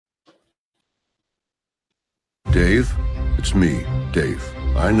Dave, it's me, Dave.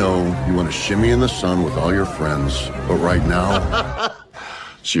 I know you want to shimmy in the sun with all your friends, but right now,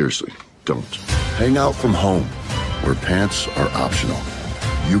 seriously, don't. Hang out from home, where pants are optional.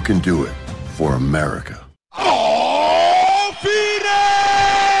 You can do it for America. Oh, Phoenix!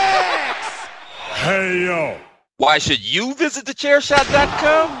 Hey, yo. Why should you visit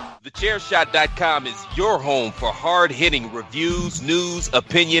thechairshot.com? Thechairshot.com is your home for hard-hitting reviews, news,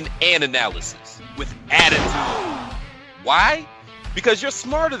 opinion, and analysis with attitude. Why? Because you're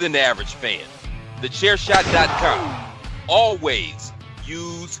smarter than the average fan. Thechairshot.com. Always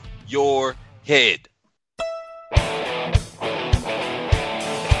use your head.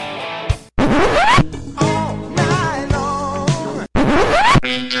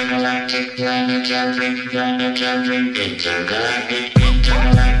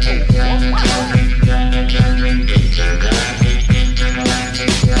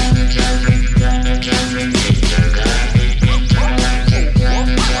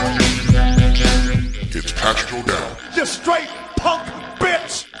 It's Patrick O'Dowd. You straight punk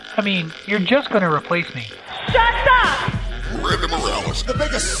bitch! I mean, you're just going to replace me. Shut up! Miranda Morales. The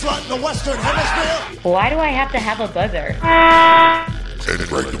biggest slut in the Western Hemisphere! Why do I have to have a buzzer? And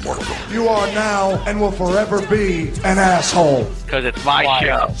Greg DeMarco. You are now and will forever be an asshole. Because it's my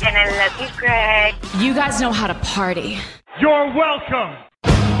show. And I love you, Greg. You guys know how to party. You're welcome.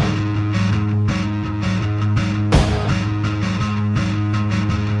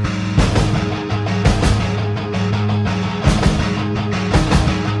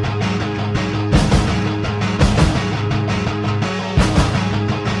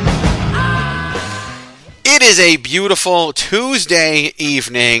 It is a beautiful Tuesday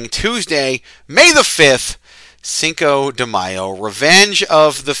evening, Tuesday, May the 5th, Cinco de Mayo, Revenge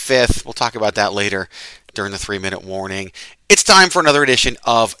of the 5th. We'll talk about that later during the 3-minute warning. It's time for another edition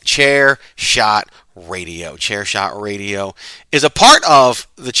of Chairshot Radio. Chairshot Radio is a part of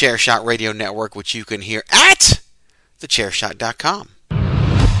the Chairshot Radio Network, which you can hear at thechairshot.com.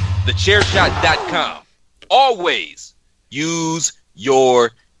 Thechairshot.com. Always use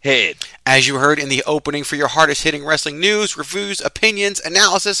your head. As you heard in the opening, for your hardest hitting wrestling news, reviews, opinions,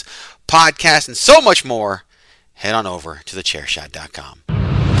 analysis, podcasts, and so much more, head on over to thechairshot.com.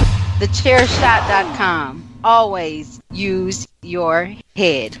 Thechairshot.com. Always use your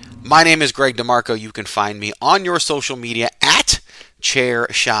head. My name is Greg DeMarco. You can find me on your social media at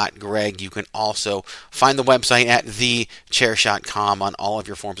ChairShotGreg. You can also find the website at thechairshot.com on all of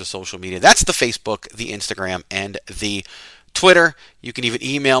your forms of social media. That's the Facebook, the Instagram, and the Twitter. You can even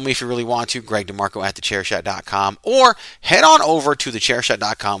email me if you really want to, Greg DeMarco at thechairshot.com, or head on over to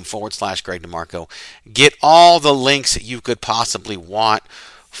thechairshot.com/Greg DeMarco. Get all the links that you could possibly want.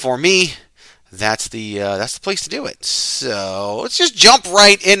 For me, that's the place to do it. So let's just jump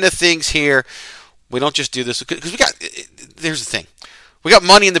right into things here. We don't just do this because there's the thing. We got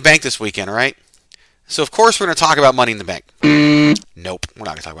Money in the Bank this weekend, all right? So, of course, we're going to talk about Money in the Bank. Nope, we're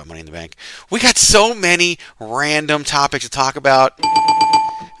not going to talk about Money in the Bank. We got so many random topics to talk about. We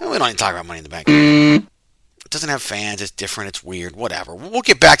don't even talk about Money in the Bank. It doesn't have fans. It's different. It's weird. Whatever. We'll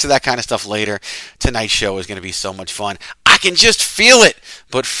get back to that kind of stuff later. Tonight's show is going to be so much fun. I can just feel it.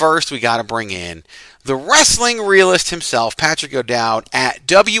 But first, we got to bring in the wrestling realist himself, Patrick O'Dowd, at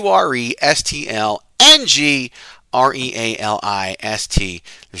WRESTLNGREALIST.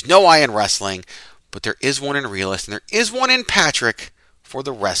 There's no I in wrestling, but there is one in realist, and there is one in Patrick for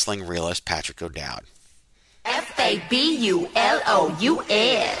the wrestling realist, Patrick O'Dowd. FABULOUS.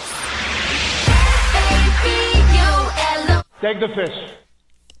 Take the fish.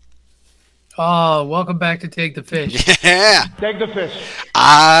 Oh, welcome back to Take the Fish. Yeah. Take the fish.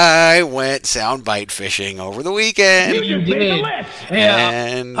 I went soundbite fishing over the weekend. You just made the list. Yeah,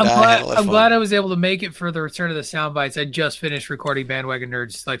 And I'm glad I was able to make it for the return of the soundbites. I just finished recording Bandwagon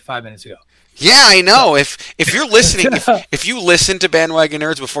Nerds like 5 minutes ago. Yeah, I know. If you're listening, if you listen to Bandwagon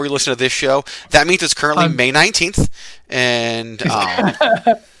Nerds before you listen to this show, that means it's currently May 19th, and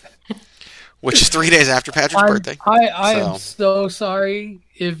which is 3 days after Patrick's birthday. I am so sorry.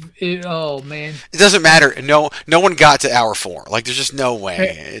 Oh man, it doesn't matter. No one got to hour 4. Like, there's just no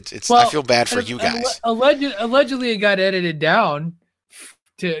way. Well, I feel bad for you guys. Allegedly, it got edited down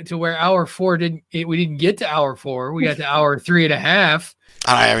to where hour 4 we didn't get to hour 4. We got to hour 3.5.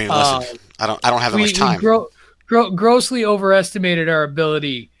 I mean, listen. I don't have that much time. We grossly overestimated our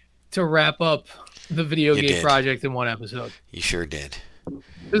ability to wrap up the video game project in one episode. You sure did.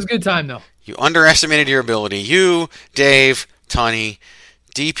 It was a good time, though. You underestimated your ability. You, Dave, Tony,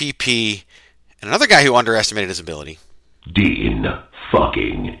 DPP, and another guy who underestimated his ability. Dean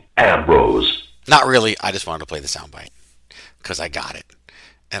fucking Ambrose. Not really. I just wanted to play the soundbite because I got it.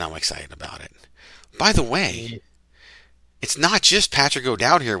 and I'm excited about it. By the way, it's not just Patrick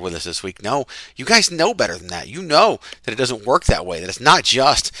O'Dowd here with us this week. No, you guys know better than that. You know that it doesn't work that way, that it's not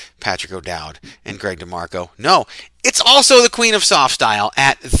just Patrick O'Dowd and Greg DeMarco. No, it's also the Queen of Soft Style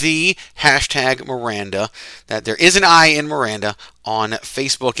at the hashtag Miranda. That there is an I in Miranda on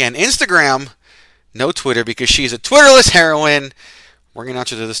Facebook and Instagram. No Twitter because she's a Twitterless heroine. Bringing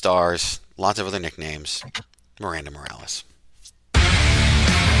out you to the stars. Lots of other nicknames. Miranda Morales.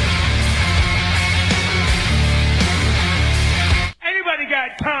 Anybody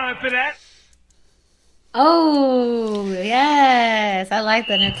got time for that? Oh, yes. I like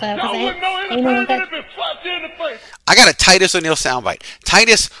the new club. I got a Titus O'Neil soundbite.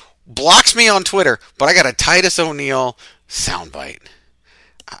 Titus blocks me on Twitter, but I got a Titus O'Neil soundbite.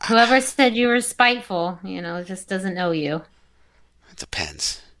 Whoever said you were spiteful, just doesn't know you. It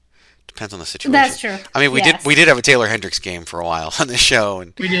depends. Depends on the situation. That's true. I mean, we did have a Taylor Hendricks game for a while on the show,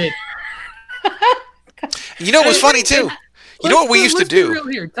 and we did. You know, it was funny too. You know what we used to do? Be real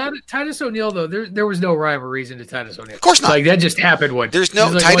here. Titus O'Neil, though, there was no rhyme or reason to Titus O'Neil. Of course not. Like that just happened one. There's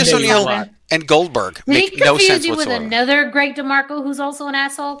no Titus O'Neil and Goldberg make no sense you whatsoever. With another Greg DeMarco who's also an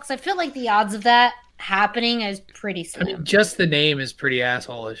asshole? Because I feel like the odds of that happening is pretty slim. I mean, just the name is pretty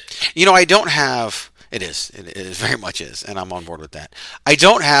asshole-ish. You know, I don't have. It is very much is, and I'm on board with that. I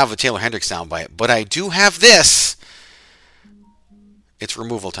don't have a Taylor Hendricks soundbite, but I do have this. It's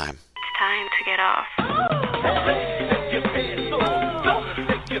removal time. It's time to get off.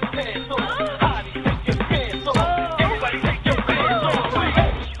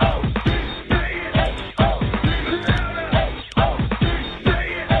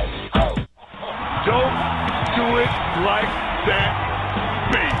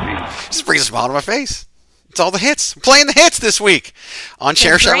 This brings a smile to my face. It's all the hits. I'm playing the hits this week on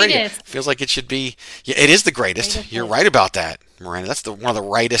Chairshot Radio. Feels like it should be. Yeah, it is the greatest. You're right about that, Miranda. That's one of the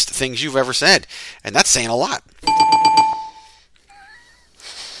rightest things you've ever said, and that's saying a lot.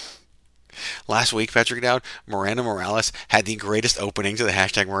 Last week, Patrick Dowd, Miranda Morales had the greatest opening to the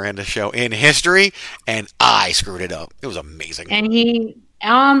hashtag Miranda show in history, and I screwed it up. It was amazing. And he,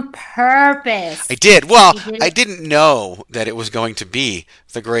 on purpose. I did. Well, I didn't know that it was going to be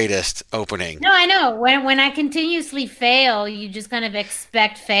the greatest opening. No, I know. When I continuously fail, you just kind of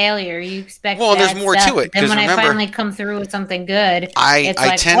expect failure. You expect there's more stuff. to it. Then when remember, I finally come through with something good, I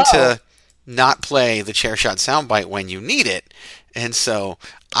tend to not play the Chairshot soundbite when you need it. And so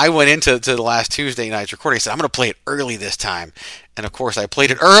I went into the last Tuesday night's recording. I said, I'm going to play it early this time. And, of course, I played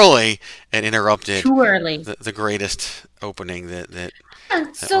it early and interrupted too early. The greatest opening that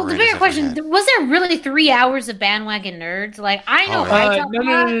so the bigger question, was there really 3 hours of Bandwagon Nerds? Like, I know.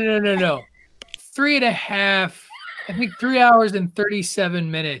 No. 3.5. I think 3 hours and 37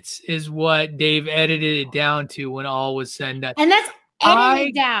 minutes is what Dave edited it down to when all was said and done. And that's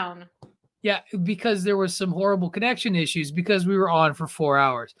edited down. Yeah, because there was some horrible connection issues because we were on for 4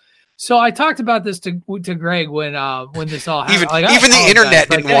 hours. So I talked about this to Greg when this all happened. Even the internet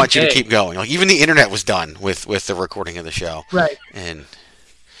didn't want you to keep going. Like even the internet was done with the recording of the show. Right. And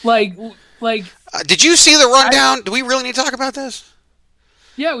like did you see the rundown? Do we really need to talk about this?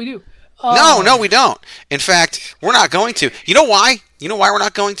 Yeah, we do. No, we don't. In fact, we're not going to. You know why? You know why we're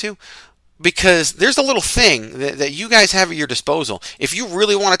not going to? Because there's a little thing that you guys have at your disposal. If you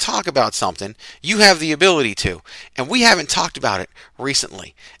really want to talk about something, you have the ability to. And we haven't talked about it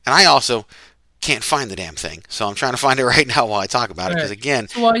recently. And I also can't find the damn thing. So I'm trying to find it right now while I talk about it. Because again,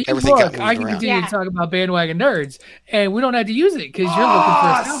 everything got moved around. I can continue to talk about Bandwagon Nerds. And we don't have to use it because you're looking for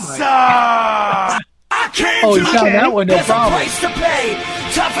a soundbite. Oh, you found that one, no problem.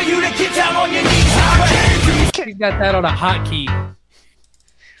 Time for you to get down on your knees. You got that on a hotkey.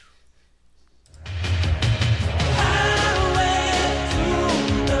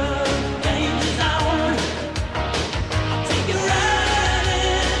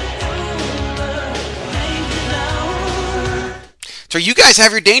 So you guys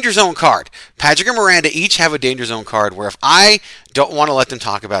have your Danger Zone card. Patrick and Miranda each have a Danger Zone card where if I don't want to let them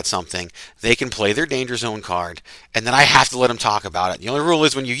talk about something, they can play their Danger Zone card, and then I have to let them talk about it. The only rule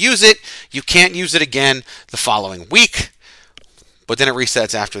is when you use it, you can't use it again the following week, but then it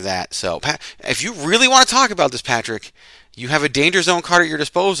resets after that. So if you really want to talk about this, Patrick, you have a Danger Zone card at your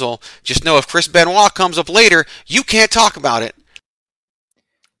disposal. Just know if Chris Benoit comes up later, you can't talk about it.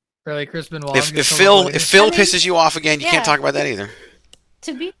 Really, Chris Benoit? If Phil pisses you off again, you can't talk about that either.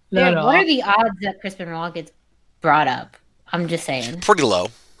 To be fair, what are the odds that Chris Benoit gets brought up? I'm just saying. Pretty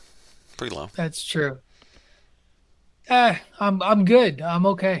low. That's true. I'm good. I'm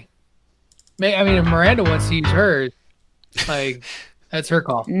okay. I mean, if Miranda wants to use hers, like that's her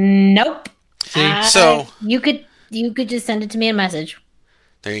call. Nope. See? So you could just send it to me in a message.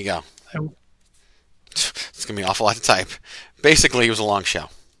 There you go. It's going to be an awful lot to type. Basically, it was a long show.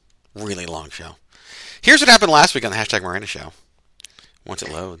 Really long show. Here's what happened last week on the hashtag Miranda Show. Once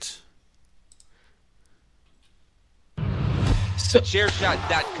it loads.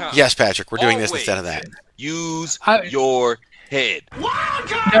 Chairshot.com. Yes, Patrick, we're doing this instead of that. Use your head. No,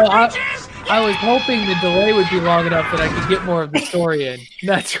 I was hoping the delay would be long enough that I could get more of the story in.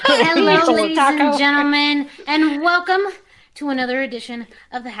 That's Hello, ladies and gentlemen, and welcome to another edition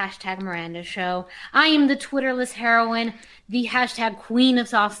of the hashtag Miranda Show. I am the Twitterless heroine, the hashtag Queen of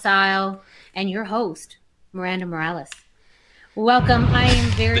Soft Style, and your host, Miranda Morales. Welcome. I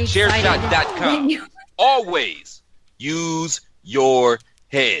am very excited. Chairshot.com. Always use your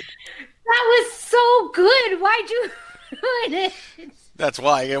head. That was so good. Why'd you ruin it? That's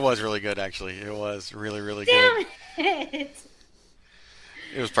why. It was really good, actually. It was really, really good. Damn it.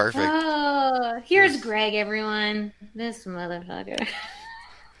 It was perfect. Oh, here's Greg, everyone. This motherfucker.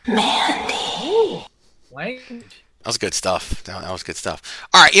 Mandy. That was good stuff. That was good stuff.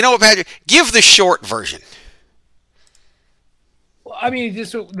 All right, you know what, Patrick? Give the short version. Well, I mean,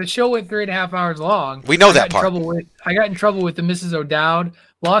 the show went 3.5 hours long. We know that part. I got in trouble with the Mrs. O'Dowd.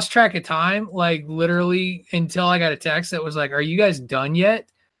 Lost track of time, like literally until I got a text that was like, "Are you guys done yet?"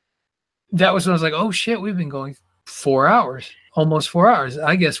 That was when I was like, "Oh shit, we've been going 4 hours." Almost 4 hours.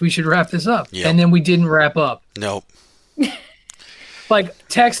 I guess we should wrap this up. Yep. And then we didn't wrap up. Nope. Like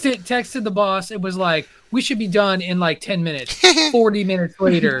texted the boss. It was like, we should be done in like 10 minutes. 40 minutes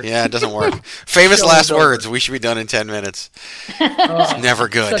later. Yeah, it doesn't work. Famous last words. We should be done in 10 minutes. It's never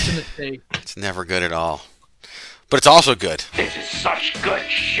good. Such a mistake. It's never good at all. But it's also good. This is such good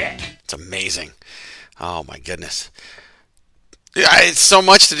shit. It's amazing. Oh my goodness. Yeah, it's so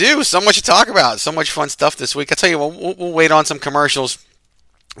much to do, so much to talk about, so much fun stuff this week. I tell you what, we'll wait on some commercials.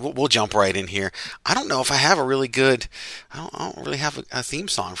 We'll jump right in here. I don't know if I have a really good. I don't really have a theme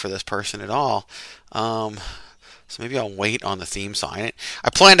song for this person at all. So maybe I'll wait on the theme song. I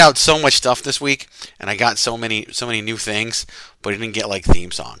planned out so much stuff this week, and I got so many new things, but I didn't get like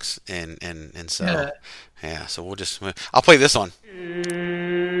theme songs, and so yeah. So we'll just. I'll play this one.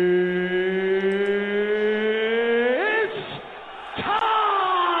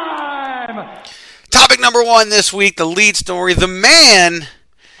 Topic number 1 this week, the lead story. The man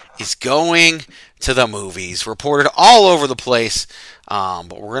is going to the movies. Reported all over the place,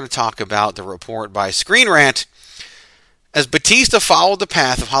 but we're going to talk about the report by Screen Rant. As Batista followed the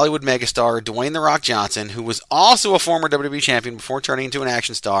path of Hollywood megastar Dwayne "The Rock" Johnson, who was also a former WWE champion before turning into an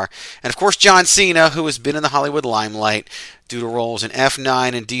action star, and of course John Cena, who has been in the Hollywood limelight due to roles in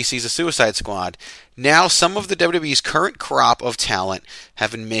F9 and DC's The Suicide Squad. Now some of the WWE's current crop of talent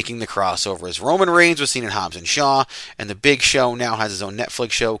have been making the crossover, as Roman Reigns was seen in Hobbs and Shaw, and The Big Show now has his own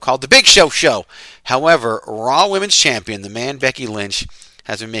Netflix show called The Big Show Show. However, Raw Women's Champion, the man Becky Lynch,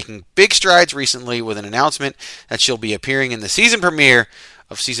 has been making big strides recently with an announcement that she'll be appearing in the season premiere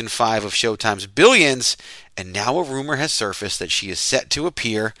of Season 5 of Showtime's Billions, and now a rumor has surfaced that she is set to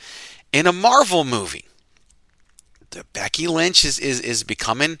appear in a Marvel movie. Becky Lynch is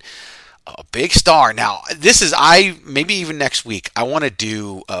becoming a big star. Now, maybe even next week, I want to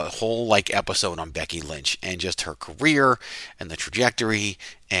do a whole episode on Becky Lynch and just her career and the trajectory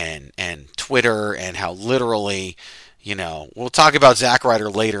and Twitter and how literally... You know, we'll talk about Zack Ryder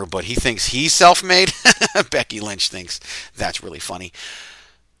later, but he thinks he's self-made. Becky Lynch thinks that's really funny.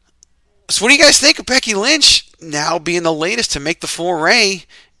 So what do you guys think of Becky Lynch now being the latest to make the foray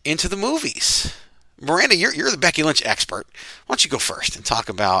into the movies? Miranda, you're the Becky Lynch expert. Why don't you go first and talk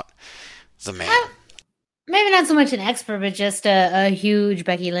about the man? Maybe not so much an expert, but just a huge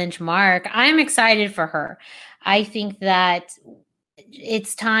Becky Lynch mark. I'm excited for her. I think that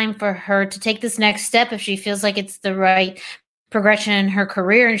it's time for her to take this next step if she feels like it's the right progression in her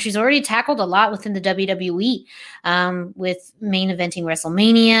career. And she's already tackled a lot within the WWE, with main eventing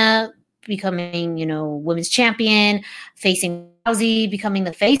WrestleMania, becoming, women's champion, facing Rousey, becoming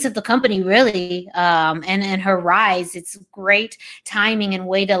the face of the company, really, and her rise. It's great timing and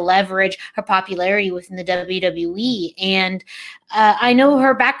way to leverage her popularity within the WWE. And I know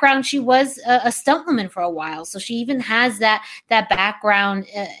her background, she was a stunt woman for a while, so she even has that background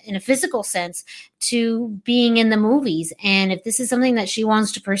in a physical sense to being in the movies. And if this is something that she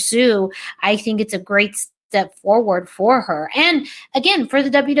wants to pursue, I think it's a great step forward for her. And again, for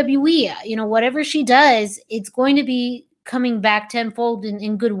the WWE, whatever she does, it's going to be coming back tenfold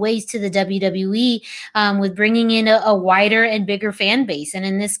in good ways to the WWE, with bringing in a wider and bigger fan base. And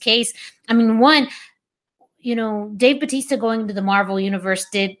in this case, Dave Bautista going to the Marvel Universe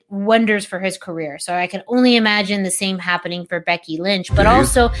did wonders for his career. So I can only imagine the same happening for Becky Lynch, but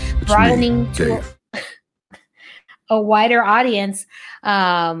also broadening to a wider audience,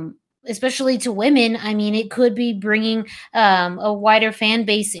 especially to women. I mean, it could be bringing a wider fan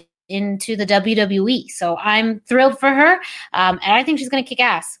base into the WWE. So I'm thrilled for her, and I think she's going to kick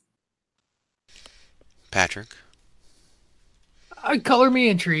ass. Patrick? Color me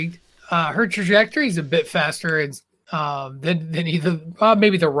intrigued. Her trajectory is a bit faster than either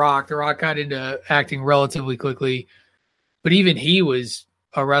maybe The Rock. The Rock got into acting relatively quickly, but even he was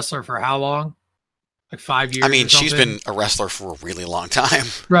a wrestler for how long? Like 5 years. I mean, she's been a wrestler for a really long time.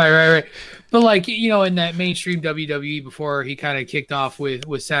 Right. But like, you know, in that mainstream WWE before he kind of kicked off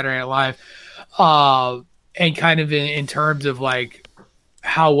with Saturday Night Live, and kind of in terms of like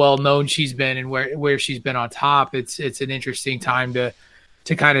how well known she's been and where she's been on top, it's an interesting time to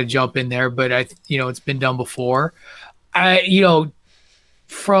kind of jump in there. But it's been done before.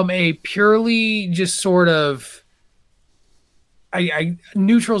 From a purely just sort of,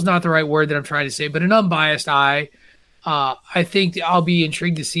 neutral is not the right word that I'm trying to say, but an unbiased eye, I think I'll be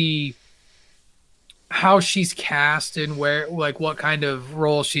intrigued to see how she's cast and what kind of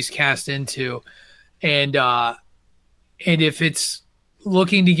role she's cast into, and if it's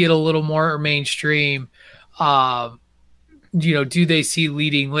looking to get a little more mainstream, do they see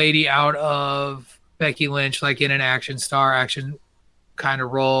leading lady out of Becky Lynch, like in an action kind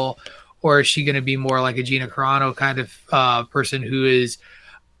of role? Or is she going to be more like a Gina Carano kind of person who is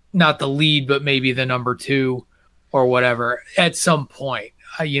not the lead, but maybe the number 2 or whatever at some point?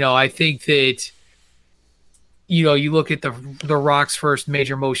 I think that, you look at the Rock's first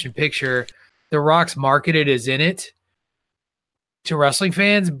major motion picture, The Rock's marketed as in it to wrestling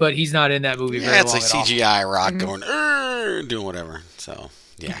fans, but he's not in that movie very long. Yeah, it's like CGI Rock going, doing whatever. So,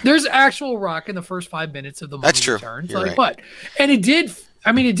 yeah. There's actual Rock in the first 5 minutes of the movie. That's true. Returns. You're right. But, and it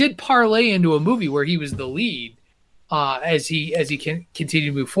did parlay into a movie where he was the lead as he can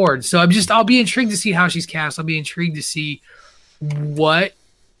continue to move forward. So I'll be intrigued to see how she's cast. I'll be intrigued to see what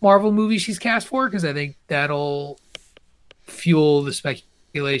Marvel movie she's cast for, because I think that'll fuel the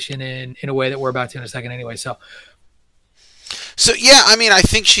speculation in a way that we're about to in a second anyway. So yeah, I mean, I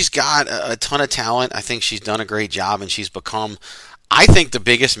think she's got a ton of talent. I think she's done a great job, and she's become, I think, the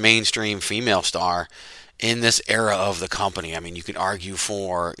biggest mainstream female star in this era of the company. I mean, you could argue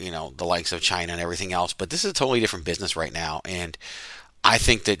for, the likes of China and everything else, but this is a totally different business right now. And I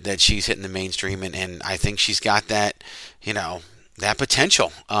think that she's hitting the mainstream, and I think she's got that, that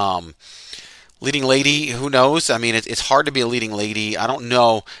potential. Leading lady, who knows? I mean, it's hard to be a leading lady. I don't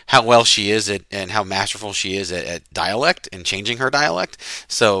know how well she is at, and how masterful she is at dialect and changing her dialect.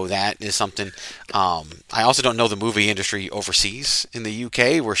 So that is something. I also don't know the movie industry overseas in the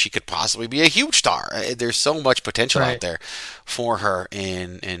UK, where she could possibly be a huge star. There's so much potential out there for her,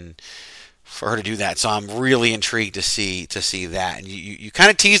 and for her to do that. So I'm really intrigued to see that. And you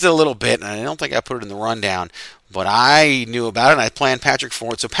kind of teased it a little bit, and I don't think I put it in the rundown, but I knew about it, and I planned Patrick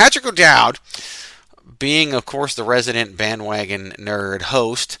for it. So Patrick O'Dowd, being, of course, the resident Bandwagon Nerd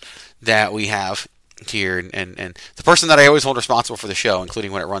host that we have here, and the person that I always hold responsible for the show,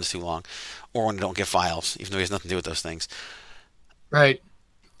 including when it runs too long, or when I don't get files, even though he has nothing to do with those things. Right.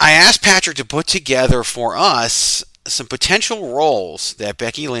 I asked Patrick to put together for us some potential roles that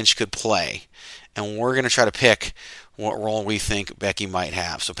Becky Lynch could play, and we're going to try to pick what role we think Becky might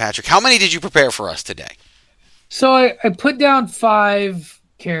have. So, Patrick, how many did you prepare for us today? So I put down 5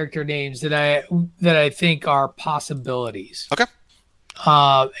 character names that I think are possibilities. Okay.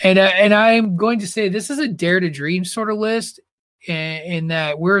 And I'm going to say this is a Dare to Dream sort of list, in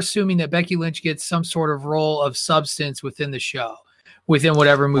that we're assuming that Becky Lynch gets some sort of role of substance within the show, within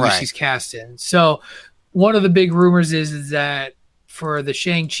whatever movie she's cast in. So one of the big rumors is that for the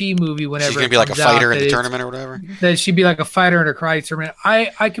Shang-Chi movie, whenever she's going to be like a fighter in the tournament or whatever, that she'd be like a fighter in a karate tournament.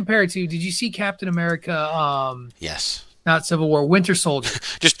 I compare it to, did you see Captain America? Yes. Not Civil War, Winter Soldier.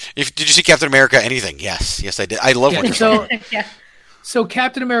 Did you see Captain America? Anything? Yes, I did. I love Winter Soldier. So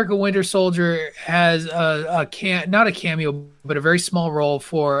Captain America Winter Soldier has not a cameo, but a very small role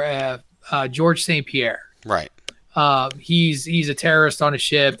for George St. Pierre. Right. He's a terrorist on a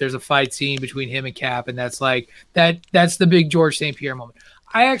ship. There's a fight scene between him and Cap, and that's the big George St. Pierre moment.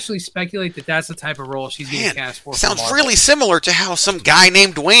 I actually speculate that that's the type of role she's getting cast for. Sounds really similar to how some guy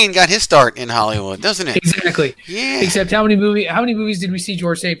named Dwayne got his start in Hollywood, doesn't it? Exactly. Yeah. Except how many movies did we see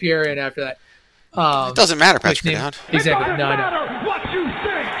George St. Pierre in after that? It doesn't matter, Patrick. Exactly. No, I know. What you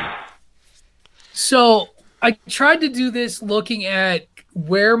think. So I tried to do this looking at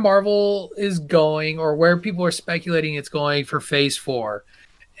where Marvel is going, or where people are speculating it's going for Phase 4.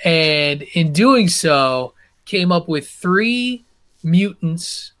 And in doing so, came up with 3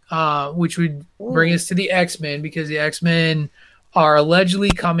 mutants, which would bring us to the X-Men, because the X-Men are allegedly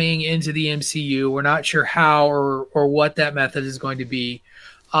coming into the MCU. We're not sure how or what that method is going to be.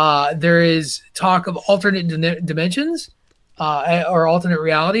 There is talk of alternate dimensions or alternate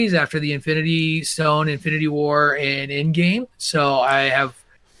realities after the Infinity Stone, Infinity War, and Endgame. So I have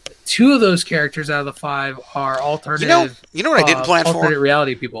 2 of those characters out of the 5 are alternative. You know what I didn't plan for? Alternate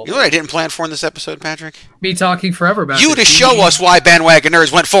reality people. You know what I didn't plan for in this episode, Patrick? Me talking forever about you to show us why Bandwagon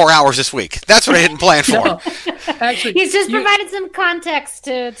Nerds went 4 hours this week. That's what I didn't plan for. No, actually, he's just provided some context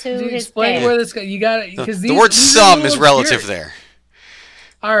to his explain where this. You got it because the word "some" is relative there.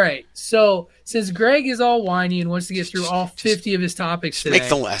 All right, so since Greg is all whiny and wants to get through all 50 of his topics today, make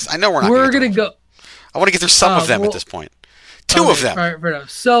the list. I know we're not. We're gonna go. I want to get through some of them at this point. 2 of them. Fair enough.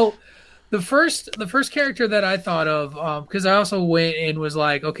 So the first character that I thought of, because I also went and was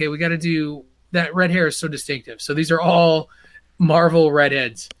like, okay, we got to do that. Red hair is so distinctive. So these are all Marvel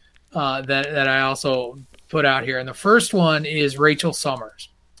redheads that I also put out here. And the first one is Rachel Summers,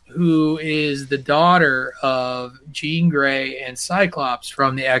 who is the daughter of Jean Grey and Cyclops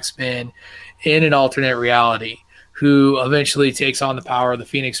from the X-Men in an alternate reality, who eventually takes on the power of the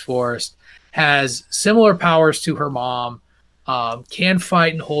Phoenix Force, has similar powers to her mom, can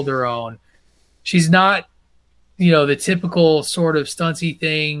fight and hold her own. She's not, the typical sort of stunty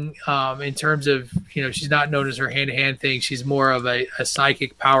thing in terms of, she's not known as her hand-to-hand thing. She's more of a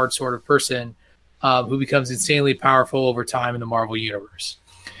psychic-powered sort of person who becomes insanely powerful over time in the Marvel Universe.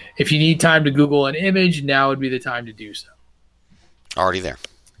 If you need time to Google an image, now would be the time to do so. Already there.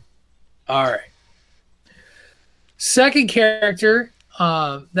 All right. Second character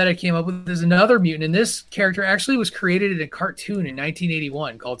that I came up with is another mutant, and this character actually was created in a cartoon in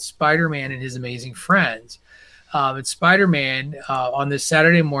 1981 called Spider-Man and His Amazing Friends. And Spider-Man on this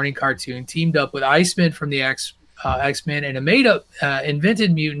Saturday morning cartoon teamed up with Iceman from the X-Men and a made-up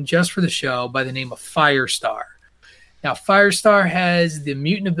invented mutant just for the show by the name of Firestar. Now, Firestar has the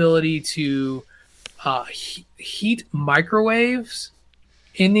mutant ability to heat microwaves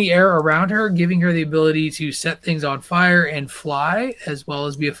in the air around her, giving her the ability to set things on fire and fly, as well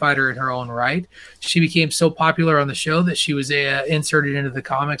as be a fighter in her own right. She became so popular on the show that she was inserted into the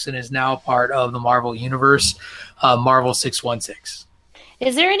comics and is now part of the Marvel Universe, Marvel 616.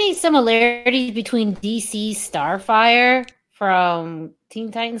 Is there any similarities between DC's Starfire from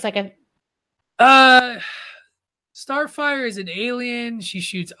Teen Titans? Starfire is an alien. She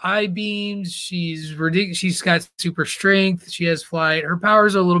shoots eye beams. She's ridiculous. She's got super strength. She has flight. Her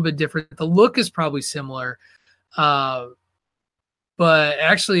powers are a little bit different. The look is probably similar, but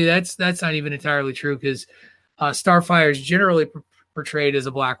actually, that's not even entirely true because Starfire is generally portrayed as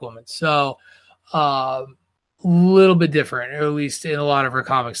a black woman. So, a little bit different, or at least in a lot of her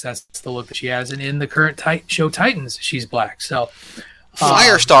comics, that's the look that she has. And in the current show Titans, she's black. So.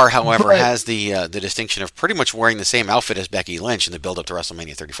 Firestar, however, has the distinction of pretty much wearing the same outfit as Becky Lynch in the build-up to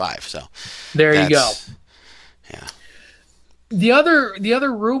WrestleMania 35. So there you go. Yeah. The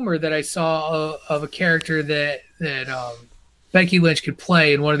other rumor that I saw of a character that Becky Lynch could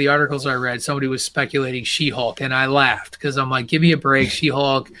play in one of the articles I read, somebody was speculating She-Hulk, and I laughed because I'm like, give me a break,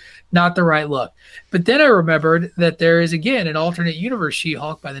 She-Hulk, not the right look. But then I remembered that there is again an alternate universe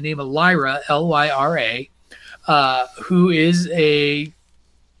She-Hulk by the name of Lyra, Lyra. Who is a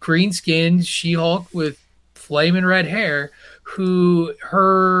green-skinned She-Hulk with flaming red hair, who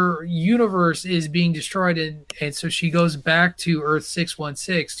her universe is being destroyed, and so she goes back to Earth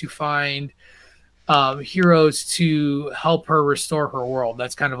 616 to find heroes to help her restore her world.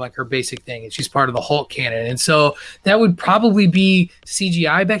 That's kind of like her basic thing, and she's part of the Hulk canon. And so that would probably be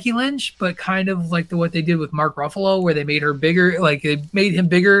CGI Becky Lynch, but kind of like what they did with Mark Ruffalo, where they made her bigger, like they made him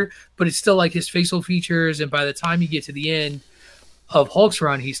bigger, but it's still like his facial features. And by the time you get to the end of Hulk's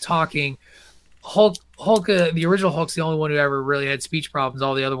run, he's talking. Hulk, the original Hulk's the only one who ever really had speech problems.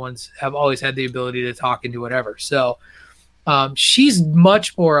 All the other ones have always had the ability to talk and do whatever. So she's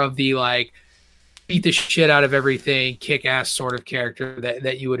much more of the like, beat the shit out of everything, kick-ass sort of character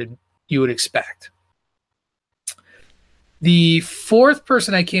that you would expect. The fourth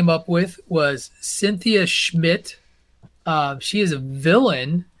person I came up with was Cynthia Schmidt. She is a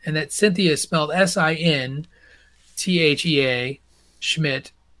villain, and that Cynthia is spelled Sinthea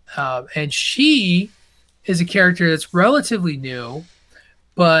Schmidt. And she is a character that's relatively new,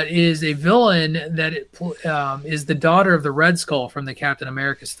 but is a villain that is the daughter of the Red Skull from the Captain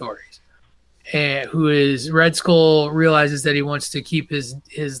America stories. Who is Red Skull realizes that he wants to keep his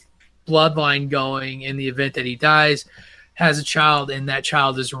bloodline going in the event that he dies, has a child, and that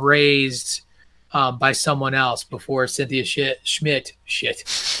child is raised by someone else before Cynthia Schmidt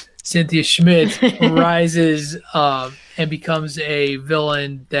rises and becomes a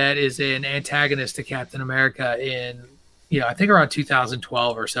villain that is an antagonist to Captain America in I think around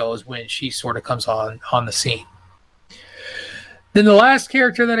 2012 or so is when she sort of comes on the scene. Then the last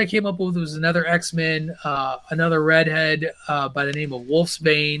character that I came up with was another X-Men, another redhead by the name of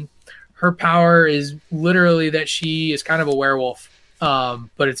Wolfsbane. Her power is literally that she is kind of a werewolf,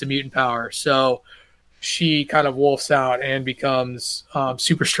 but it's a mutant power. So she kind of wolfs out and becomes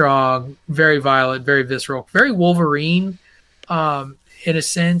super strong, very violent, very visceral, very Wolverine in a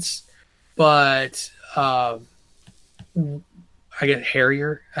sense, but I get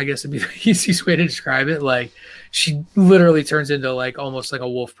hairier, I guess would be the easiest way to describe it. Like, she literally turns into like almost like a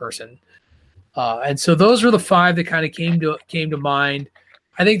wolf person. And so those were the 5 that kind of came to mind.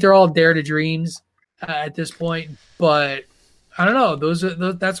 I think they're all dare to dreams at this point, but I don't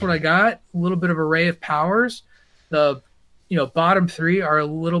know. That's what I got. A little bit of array of powers. The bottom 3 are a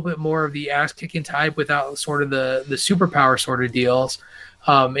little bit more of the ass kicking type without sort of the superpower sort of deals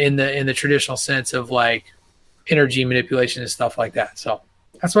in the traditional sense of like energy manipulation and stuff like that. So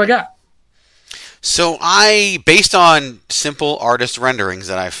that's what I got. So based on simple artist renderings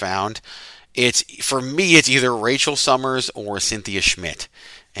that I found, for me it's either Rachel Summers or Cynthia Schmidt,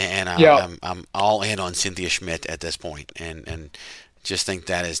 and I'm all in on Cynthia Schmidt at this point, and just think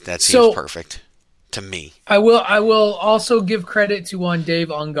that seems perfect to me. I will also give credit to one Dave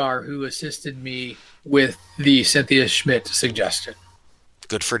Ungar, who assisted me with the Cynthia Schmidt suggestion.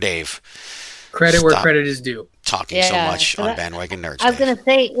 Good for Dave. Credit where credit is due. Talking so much on Bandwagon Nerds. I was going to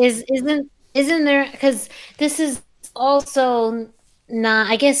say, isn't there, because this is also not,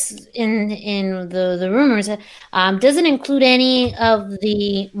 I guess in the rumors, doesn't include any of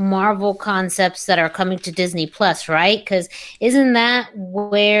the Marvel concepts that are coming to Disney Plus, right? Because isn't that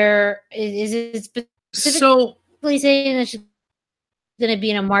where, is it specifically saying that she's going to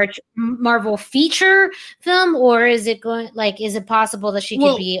be in a Marvel feature film, or is it is it possible that she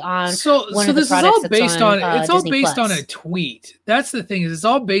could be on one of the products that's on it's all Disney based Plus? on a tweet. That's the thing, is it's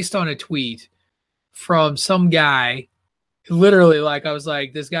all based on a tweet from some guy. Literally, like, I was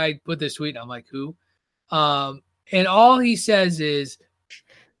like, this guy put this tweet, and I'm like, who? And all he says is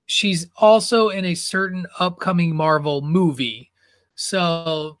she's also in a certain upcoming Marvel movie.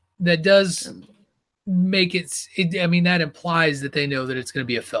 So that does make it, I mean, that implies that they know that it's going to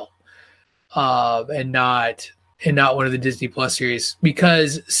be a film, and not one of the Disney Plus series,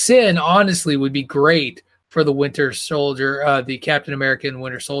 because Sin honestly would be great for the Winter Soldier, the Captain America and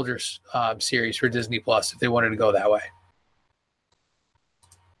Winter Soldier series for Disney Plus, if they wanted to go that way.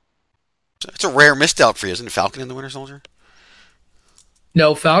 It's a rare misstep for you, isn't it? Falcon and the Winter Soldier?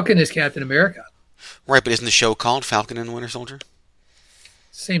 No, Falcon is Captain America. Right, but isn't the show called Falcon and the Winter Soldier?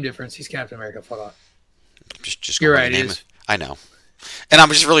 Same difference. He's Captain America. Fuck off. Just You're right. It is. I know, and I'm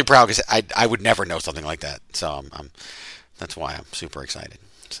just really proud because I would never know something like that. So that's why I'm super excited.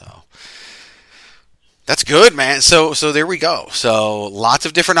 So that's good, man. So there we go. So lots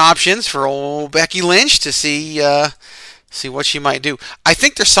of different options for old Becky Lynch to see what she might do. I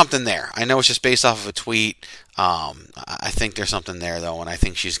think there's something there. I know it's just based off of a tweet. I think there's something there, though, and I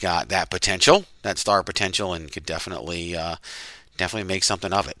think she's got that potential, that star potential, and could definitely make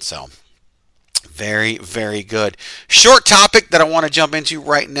something of it. So very, very good. Short topic that I want to jump into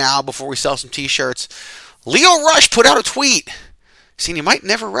right now before we sell some T-shirts. Lio Rush put out a tweet saying he might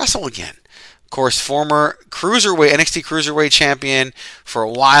never wrestle again. Of course, former NXT Cruiserweight champion for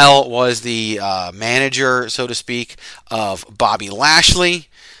a while, was the manager, so to speak, of Bobby Lashley.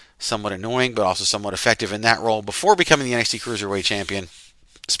 Somewhat annoying, but also somewhat effective in that role before becoming the NXT Cruiserweight champion.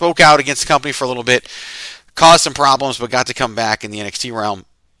 Spoke out against the company for a little bit, caused some problems, but got to come back in the NXT realm,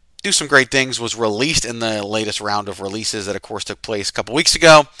 do some great things. Was released in the latest round of releases that, of course, took place a couple weeks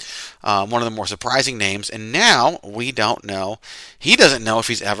ago. One of the more surprising names, and now we don't know. He doesn't know if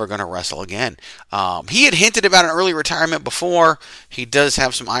he's ever going to wrestle again. He had hinted about an early retirement before. He does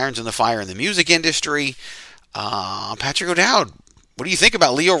have some irons in the fire in the music industry. Patrick O'Dowd, what do you think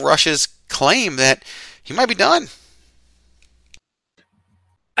about Lio Rush's claim that he might be done?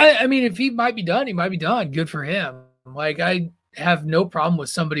 I mean, if he might be done, he might be done. Good for him. Like, I have no problem with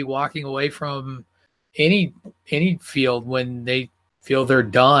somebody walking away from any field when they feel they're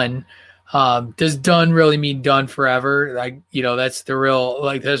done. Does done really mean done forever? Like, that's the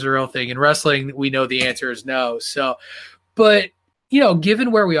real thing. In wrestling, we know the answer is no. So, but,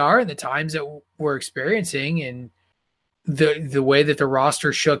 given where we are and the times that we're experiencing and the way that the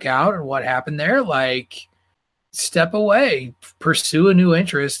roster shook out and what happened there, like, step away, pursue a new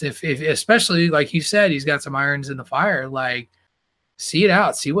interest. If especially, like you said, he's got some irons in the fire, like, see it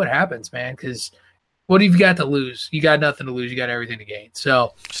out, see what happens, man. Because what have you got to lose? You got nothing to lose. You got everything to gain.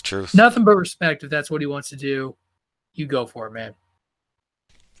 So it's true. Nothing but respect. If that's what he wants to do, you go for it, man.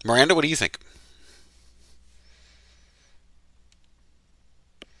 Miranda, what do you think?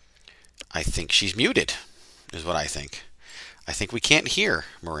 I think she's muted, is what I think. I think we can't hear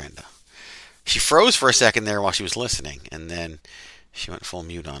Miranda. She froze for a second there while she was listening, and then she went full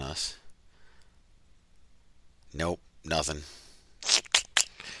mute on us. Nope, nothing.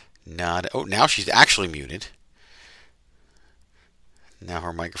 Oh, now she's actually muted. Now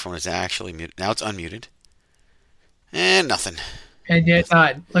her microphone is actually muted. Now it's unmuted. And nothing. And yet it's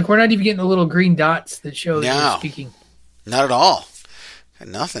not. Like, we're not even getting the little green dots that show that you're speaking. Not at all.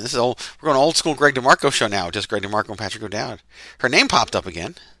 Nothing. This is old. We're going old school Greg DeMarco show now. Just Greg DeMarco and Patrick O'Dowd. Her name popped up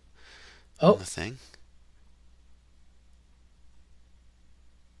again. Oh. The thing.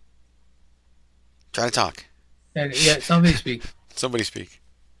 Try to talk. Yeah, somebody speak. Somebody speak.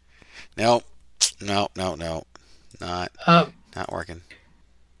 No. Not working.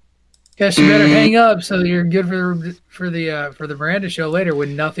 Guess you better hang up so that you're good for the Miranda show later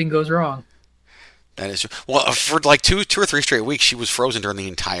when nothing goes wrong. That is true. Well, for like two or three straight weeks, she was frozen during the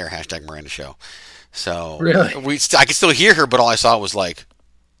entire #Miranda show. So really, I could still hear her, but all I saw was like,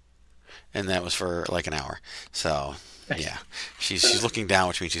 and that was for like an hour. So yeah, she's looking down,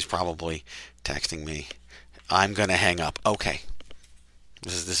 which means she's probably texting me. I'm gonna hang up. Okay.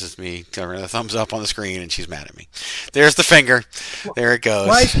 This is me giving a thumbs up on the screen, and she's mad at me. There's the finger. There it goes.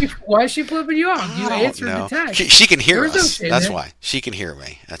 Why is she flipping you off? You answered the text. She can hear us. Okay, that's man. why she can hear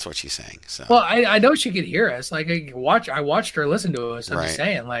me. That's what she's saying. So. Well, I know she could hear us. Like I watched her listen to us. I'm just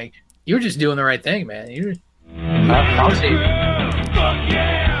saying, like, you were just doing the right thing, man. I'll see.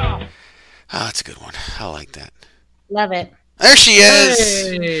 Oh, that's a good one. I like that. Love it. There she is.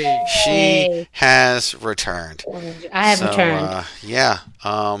 Hey. She has returned. I have returned. Yeah.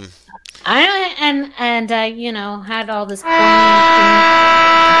 Had all this.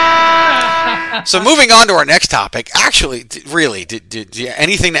 So moving on to our next topic. Actually, really, did you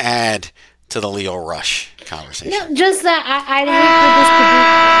anything to add to the Lio Rush conversation? No, just that I'd hate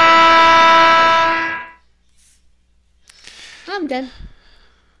for this to be. I'm done.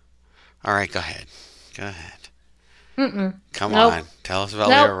 All right, go ahead. Mm-mm. Come on. Tell us about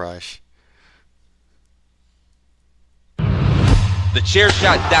Lio Rush.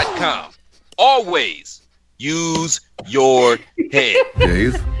 TheChairshot.com. Always use your head.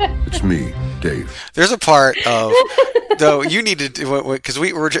 Dave, it's me, Dave. There's a part of, though, you need to, because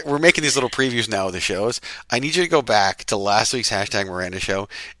we're making these little previews now of the shows. I need you to go back to last week's #Miranda show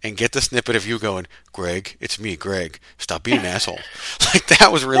and get the snippet of you going, Greg, it's me, Greg. Stop being an asshole. Like,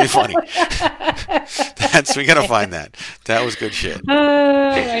 that was really funny. We got to find that. That was good shit.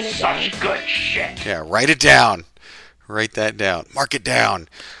 This is such good shit. Yeah, write it down. Write that down. Mark it down.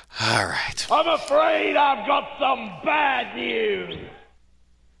 All right. I'm afraid I've got some bad news. Why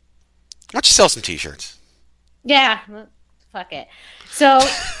don't you sell some t-shirts? Yeah. Fuck it. So.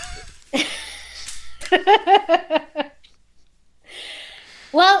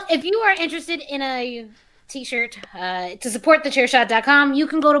 Well, if you are interested in a t-shirt to support thechairshot.com, you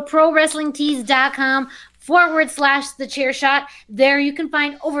can go to prowrestlingtees.com/thechairshot. There you can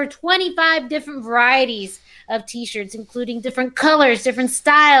find over 25 different varieties of t-shirts, including different colors, different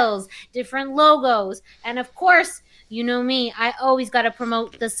styles, different logos. And of course, you know me, I always got to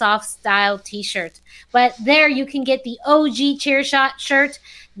promote the soft style t-shirt. But there you can get the OG Chairshot shirt,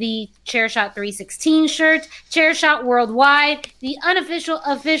 the Chairshot 316 shirt, Chairshot Worldwide, the unofficial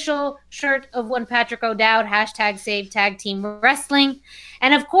official shirt of one Patrick O'Dowd, #Save Tag Team Wrestling.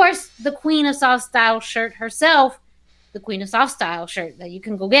 And of course, the Queen of Soft Style shirt herself, the Queen of Soft Style shirt that you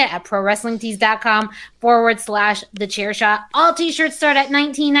can go get at prowrestlingtees.com/thechairshot. All t-shirts start at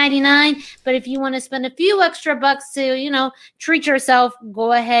 $19.99, but if you want to spend a few extra bucks to, treat yourself,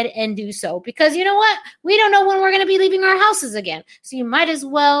 go ahead and do so. Because you know what? We don't know when we're going to be leaving our houses again. So you might as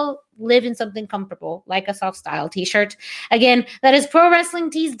well live in something comfortable, like a soft style t-shirt. Again, that is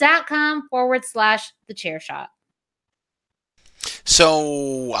prowrestlingtees.com/thechairshot.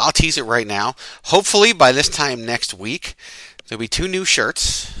 So I'll tease it right now. Hopefully by this time next week, there'll be 2 new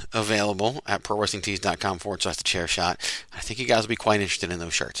shirts available at prowrestlingtees.com/thechairshot. I think you guys will be quite interested in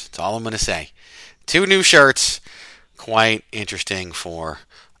those shirts. That's all I'm going to say. 2 new shirts, quite interesting for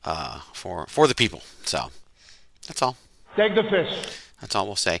the people. So that's all. Take the fish. That's all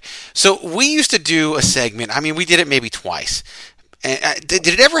we'll say. So we used to do a segment. I mean, we did it maybe twice. And, did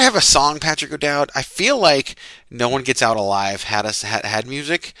it ever have a song, Patrick O'Dowd? I feel like No One Gets Out Alive had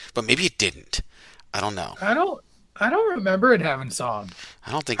music, but maybe it didn't. I don't know. I don't remember it having a song.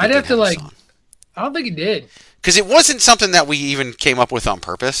 I don't think it did have a song. I don't think it did. Because it wasn't something that we even came up with on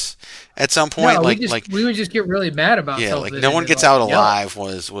purpose at some point. No, we would just get really mad about something. Yeah, like No One Gets Out Alive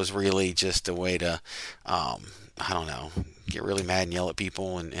was really just a way to, I don't know, get really mad and yell at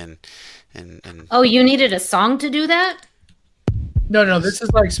people and. Oh, you needed a song to do that? No, this is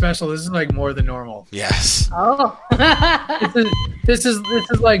like special. This is like more than normal. Yes. Oh. this is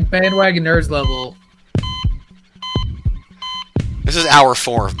like Bandwagon Nerds level. This is hour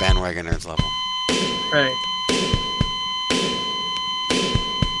 4 of Bandwagon Nerds level. Right.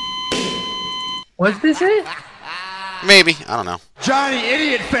 Was this it? Maybe. I don't know. Johnny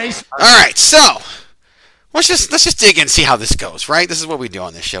Idiot Face. All right, so let's just dig in and see how this goes, right? This is what we do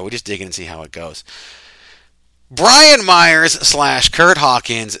on this show. We just dig in and see how it goes. Brian Myers / Curt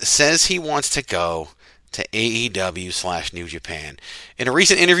Hawkins says he wants to go to AEW / New Japan. In a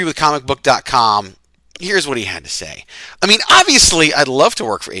recent interview with comicbook.com, here's what he had to say. I mean, obviously, I'd love to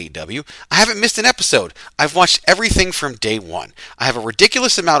work for AEW. I haven't missed an episode. I've watched everything from day one. I have a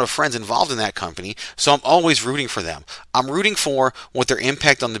ridiculous amount of friends involved in that company, so I'm always rooting for them. I'm rooting for what their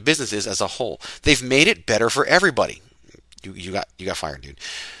impact on the business is as a whole. They've made it better for everybody. You got fired, dude.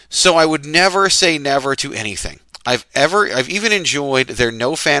 So I would never say never to anything. I've even enjoyed their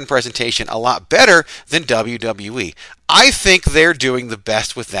no fan presentation a lot better than WWE. I think they're doing the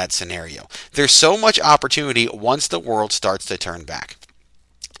best with that scenario. There's so much opportunity once the world starts to turn back.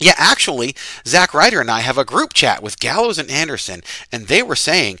 Yeah, actually, Zack Ryder and I have a group chat with Gallows and Anderson, and they were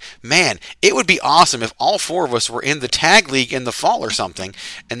saying, man, it would be awesome if all 4 of us were in the tag league in the fall or something,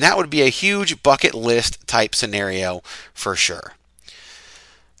 and that would be a huge bucket list type scenario for sure.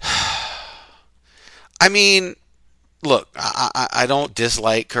 I mean, look, I don't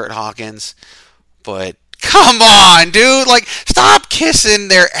dislike Curt Hawkins, but come on, dude. Like, stop kissing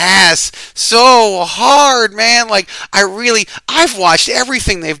their ass so hard, man. Like, I've watched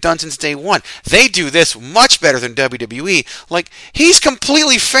everything they've done since day one. They do this much better than WWE. Like, he's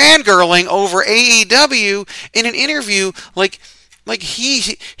completely fangirling over AEW in an interview.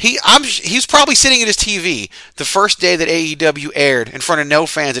 He's probably sitting at his TV the first day that AEW aired in front of no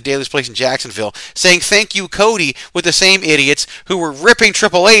fans at Daly's Place in Jacksonville, saying thank you, Cody, with the same idiots who were ripping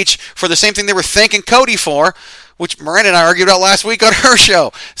Triple H for the same thing they were thanking Cody for, which Miranda and I argued about last week on her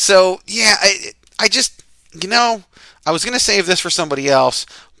show. So, yeah, I just, I was going to save this for somebody else,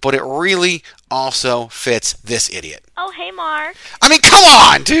 but it really also fits this idiot. Oh, hey, Mark. I mean, come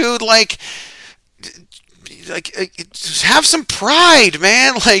on, dude. Like, have some pride,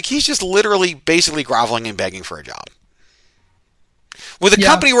 man. Like, he's just literally basically groveling and begging for a job with a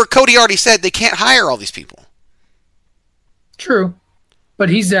company where Cody already said they can't hire all these people. True, but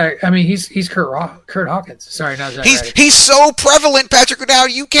he's Curt Hawkins. Sorry, not Zack Ryder. He's so prevalent, Patrick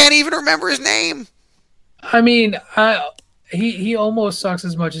O'Dowd, you can't even remember his name. I mean, he almost sucks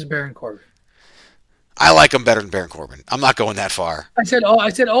as much as Baron Corbin. I like him better than Baron Corbin. I'm not going that far. I said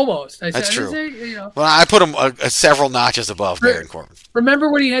almost. That's true. Well, I put him several notches above Baron Corbin.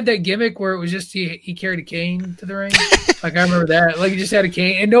 Remember when he had that gimmick where it was just he carried a cane to the ring? Like, I remember that. Like, he just had a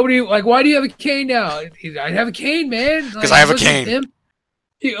cane, and nobody, like, why do you have a cane now? I have a cane, man. Because I have a cane.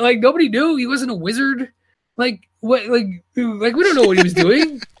 Nobody knew he wasn't a wizard. Like, what? Like we don't know what he was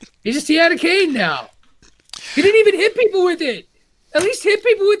doing. He had a cane now. He didn't even hit people with it. At least hit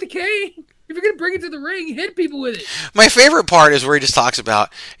people with the cane. If you're going to bring it to the ring, hit people with it. My favorite part is where he just talks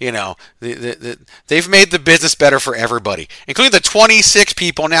about, they've made the business better for everybody, including the 26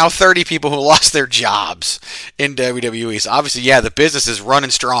 people, now 30 people who lost their jobs in WWE. So obviously, the business is running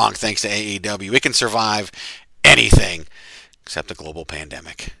strong thanks to AEW. It can survive anything except a global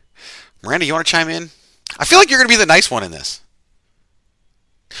pandemic. Miranda, you want to chime in? I feel like you're going to be the nice one in this.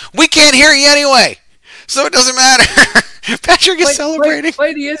 We can't hear you anyway, so it doesn't matter. Patrick is celebrating.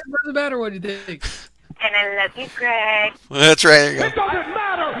 Play the answer, doesn't matter what you think. And I love you, Greg. That's right. There you go. It doesn't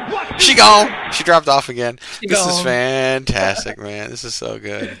matter what She gone. She dropped off again. This is fantastic, man. This is so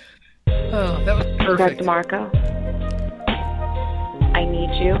good. Oh, that was perfect. Greg DeMarco, I need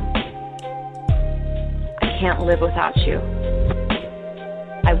you. I can't live without you.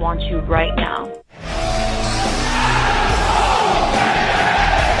 I want you right now.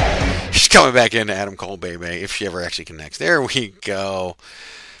 She's coming back into Adam Cole, baby, if she ever actually connects. There we go.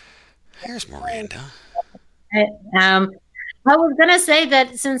 There's Miranda. I was going to say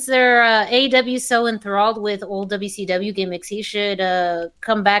that since they're AEW so enthralled with old WCW gimmicks, he should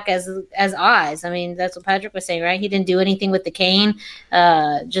come back as Oz. I mean, that's what Patrick was saying, right? He didn't do anything with the cane.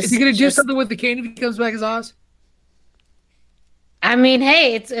 Is he going to do something with the cane if he comes back as Oz? I mean,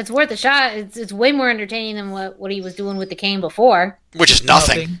 hey, it's worth a shot. It's way more entertaining than what he was doing with the cane before. Which is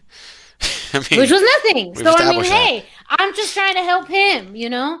nothing. Which was nothing. So, I mean, hey, I'm just trying to help him,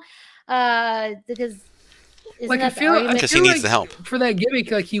 because I feel like he needs the help for that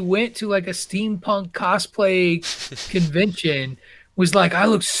gimmick. Like, he went to like a steampunk cosplay convention was like, I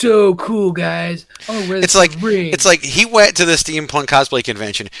look so cool, guys. It's like he went to the steampunk cosplay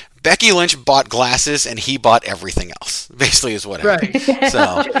convention. Becky Lynch bought glasses, and he bought everything else. Basically, is what happened. Right.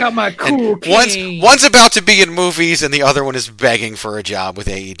 So check out my cool cane. One's about to be in movies, and the other one is begging for a job with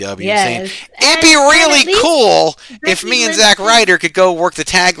AEW, saying it'd be really cool if me and Zack Ryder could go work the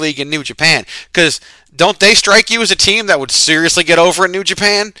tag league in New Japan. Because don't they strike you as a team that would seriously get over in New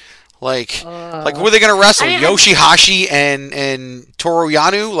Japan? Like who are they going to wrestle? Yoshihashi and Toru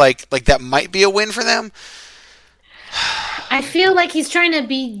Yano? Like that might be a win for them. I feel like he's trying to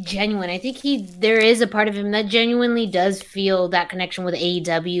be genuine. I think there is a part of him that genuinely does feel that connection with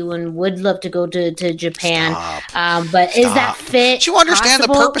AEW and would love to go to Japan. But is that fit? Do you understand the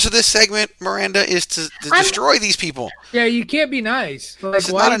purpose of this segment, Miranda, is to destroy these people? Yeah, you can't be nice.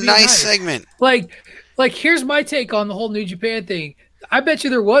 It's not a nice segment. Like here's my take on the whole New Japan thing. I bet you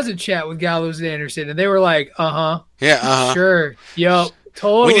there was a chat with Gallows and Anderson, and they were like, sure, yup,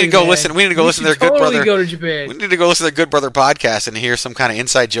 totally. We need to go listen. We need to go listen to their Good Brother. Go to Japan. We need to go listen to their Good Brother podcast and hear some kind of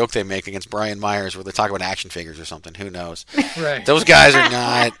inside joke they make against Brian Myers, where they talk about action figures or something. Who knows? Right. Those guys are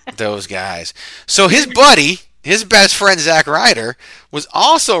not those guys. So his buddy, his best friend Zack Ryder, was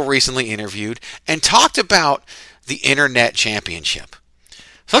also recently interviewed and talked about the Internet Championship.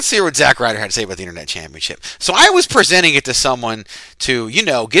 So let's see what Zack Ryder had to say about the Internet Championship. So I was presenting it to someone to,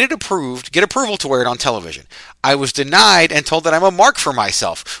 get it approved, get approval to wear it on television. I was denied and told that I'm a mark for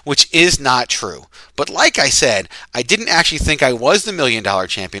myself, which is not true. But like I said, I didn't actually think I was the $1 Million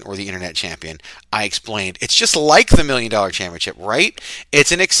Champion or the Internet Champion. I explained, it's just like the $1 Million Championship, right?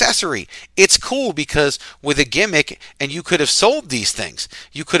 It's an accessory. It's cool because with a gimmick, and you could have sold these things.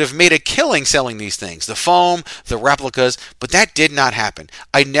 You could have made a killing selling these things, the foam, the replicas, but that did not happen.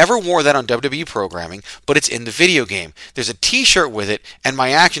 I never wore that on WWE programming, but it's in the video game. There's a t-shirt with it and my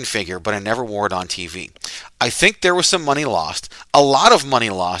action figure, but I never wore it on TV. I think there was some money lost, a lot of money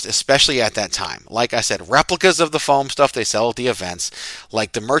lost, especially at that time. Like I said, replicas of the foam stuff they sell at the events,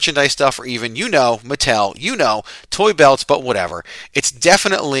 like the merchandise stuff, or even, Mattel, toy belts, but whatever. It's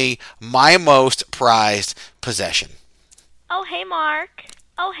definitely my most prized possession. Oh, hey, Mark.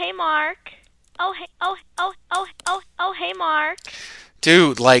 Oh, hey, Mark. Oh, hey, Mark.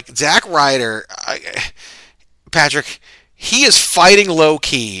 Dude, Zack Ryder, Patrick, he is fighting low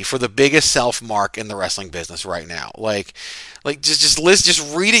key for the biggest self mark in the wrestling business right now.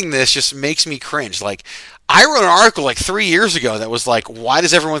 Just reading this just makes me cringe. I wrote an article 3 years ago that was why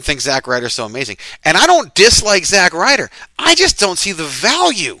does everyone think Zack Ryder's so amazing? And I don't dislike Zack Ryder. I just don't see the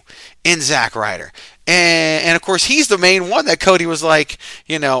value in Zack Ryder. And of course, he's the main one that Cody was I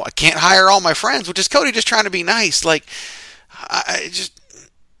can't hire all my friends, which is Cody just trying to be nice.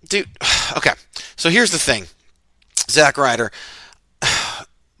 Dude, okay. So here's the thing. Zack Ryder,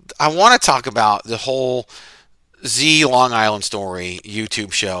 I want to talk about the whole Z Long Island Story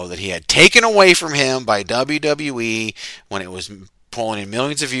YouTube show that he had taken away from him by WWE when it was pulling in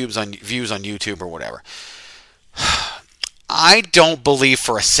millions of views on YouTube or whatever. I don't believe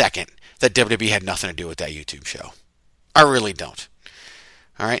for a second that WWE had nothing to do with that YouTube show. I really don't.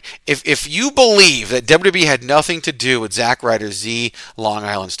 All right. If you believe that WWE had nothing to do with Zack Ryder's Z Long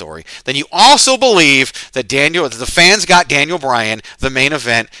Island Story, then you also believe that the fans got Daniel Bryan the main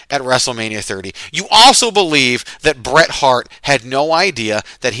event at WrestleMania 30. You also believe that Bret Hart had no idea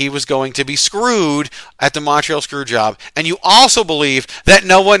that he was going to be screwed at the Montreal Screwjob, and you also believe that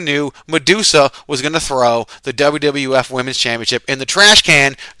no one knew Medusa was going to throw the WWF Women's Championship in the trash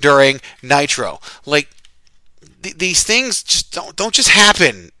can during Nitro. These things just don't just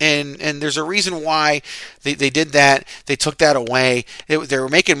happen, and there's a reason why they did that. They took that away. They were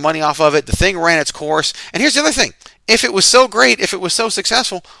making money off of it. The thing ran its course. And here's the other thing: if it was so great, if it was so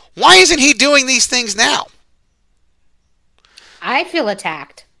successful, why isn't he doing these things now? I feel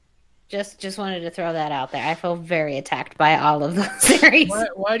attacked. Just wanted to throw that out there. I feel very attacked by all of those series.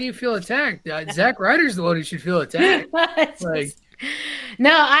 Why do you feel attacked? Zack Ryder's the one who should feel attacked.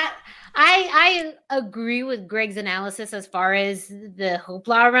 No, I agree with Greg's analysis as far as the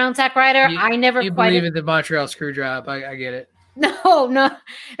hoopla around Zack Ryder. I never quite believe in the Montreal Screwjob. I get it. No,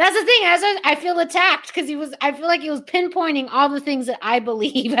 that's the thing. I feel attacked because I feel like he was pinpointing all the things that I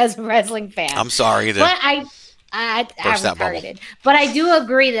believe as a wrestling fan. I'm sorry, but I was targeted. But I do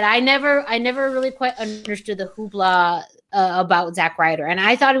agree that I never really quite understood the hoopla about Zack Ryder, and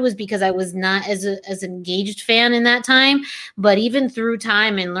I thought it was because I was not as an engaged fan in that time. But even through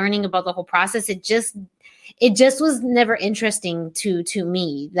time and learning about the whole process, it just was never interesting to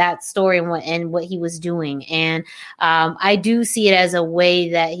me, that story and what he was doing. And I do see it as a way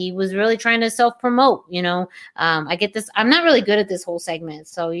that he was really trying to self-promote. I get this. I'm not really good at this whole segment,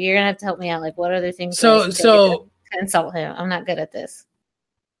 so you're gonna have to help me out. What other things? So to insult him. I'm not good at this.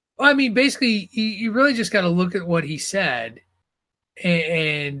 Well, I mean, basically, you really just got to look at what he said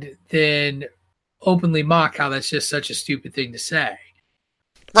and then openly mock how that's just such a stupid thing to say.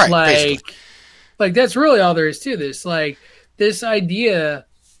 Right. Like that's really all there is to this. Like this idea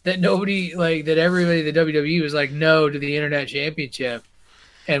that that everybody at the WWE was like no to the Internet Championship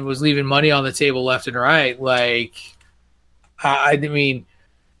and was leaving money on the table left and right. Like, I mean,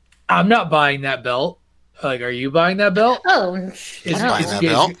 I'm not buying that belt. Like, are you buying that belt? Oh, buying that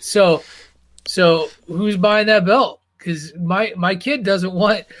belt. So who's buying that belt? Because my kid doesn't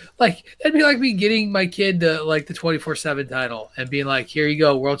want, like, that'd be like me getting my kid the 24/7 title and being like, here you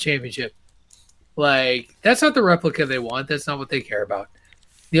go, world championship. Like, that's not the replica they want. That's not what they care about.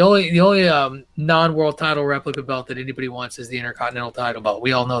 The only non-world title replica belt that anybody wants is the Intercontinental title belt.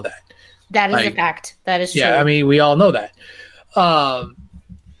 We all know that. That is a fact. That is true. Yeah, I mean, we all know that.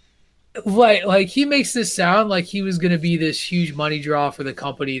 Like he makes this sound like he was going to be this huge money draw for the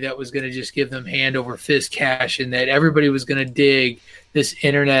company that was going to just give them hand over fist cash and that everybody was going to dig this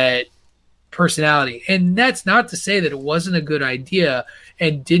internet personality. And that's not to say that it wasn't a good idea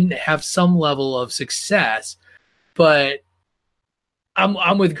and didn't have some level of success, but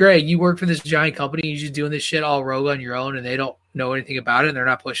I'm with Greg. You work for this giant company, you're just doing this shit all rogue on your own and they don't know anything about it and they're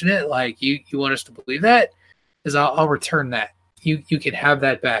not pushing it. Like you want us to believe that? Because I'll return that. You can have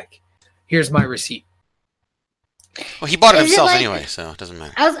that back. Here's my receipt. Well, he bought it himself anyway, so it doesn't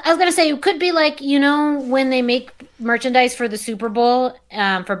matter. I was going to say, it could be like, when they make merchandise for the Super Bowl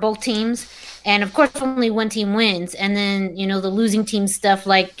for both teams, and of course only one team wins, and then, the losing team stuff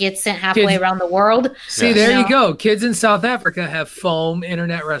gets sent halfway around the world. See, there you go. Kids in South Africa have foam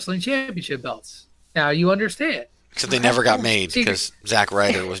Internet Wrestling Championship belts. Now you understand. Except they never got made because Zack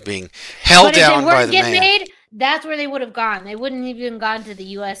Ryder was being held down by the man. Made, that's where they would have gone. They wouldn't even gone to the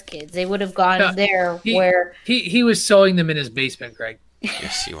U.S. kids. They would have gone where he was sewing them in his basement, Greg.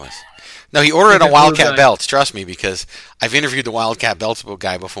 Yes, he was. No, he ordered a Wildcat belt. Trust me, because I've interviewed the Wildcat belts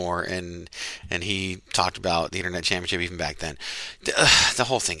guy before, and he talked about the Internet Championship even back then. The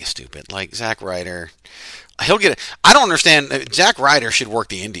whole thing is stupid. Like Zack Ryder, he'll get it. I don't understand. Zack Ryder should work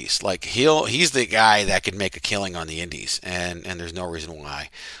the Indies. Like he's the guy that could make a killing on the Indies, and there's no reason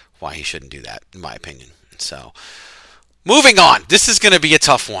why he shouldn't do that, in my opinion. So, moving on. This is going to be a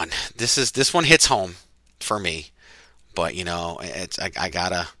tough one. This one hits home for me, but I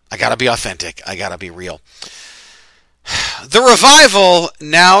gotta be authentic. I gotta be real. The Revival,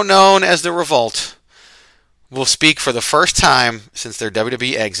 now known as the Revolt, will speak for the first time since their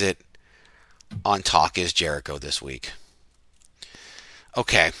WWE exit on Talk Is Jericho this week.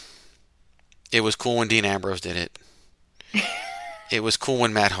 Okay, it was cool when Dean Ambrose did it. It was cool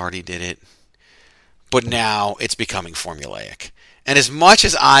when Matt Hardy did it. But now it's becoming formulaic. And as much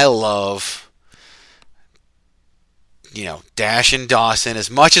as I love, Dash and Dawson,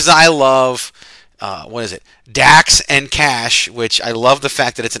 as much as I love, Dax and Cash, which I love the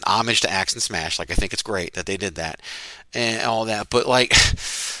fact that it's an homage to Axe and Smash. Like, I think it's great that they did that and all that. But,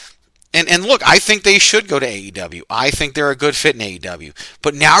 and look, I think they should go to AEW. I think they're a good fit in AEW.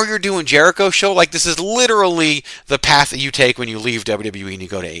 But now you're doing Jericho show. Like, this is literally the path that you take when you leave WWE and you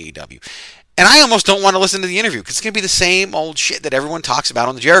go to AEW. And I almost don't want to listen to the interview because it's going to be the same old shit that everyone talks about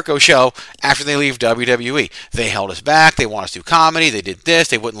on the Jericho show after they leave WWE. They held us back. They want us to do comedy. They did this.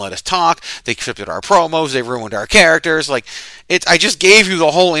 They wouldn't let us talk. They scripted our promos. They ruined our characters. I just gave you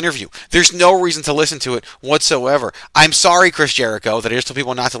the whole interview. There's no reason to listen to it whatsoever. I'm sorry, Chris Jericho, that I just told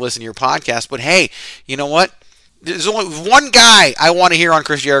people not to listen to your podcast. But hey, you know what? There's only one guy I want to hear on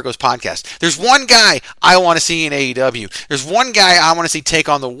Chris Jericho's podcast. There's one guy I want to see in AEW. There's one guy I want to see take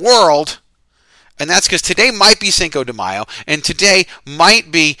on the world. And that's because today might be Cinco de Mayo, and today might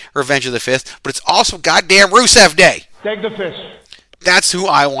be Revenge of the 5th, but it's also goddamn Rusev Day. Take the fish. That's who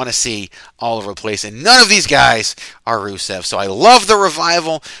I want to see all over the place, and none of these guys are Rusev. So I love the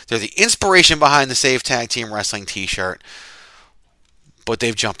Revival. They're the inspiration behind the Save Tag Team Wrestling t-shirt, but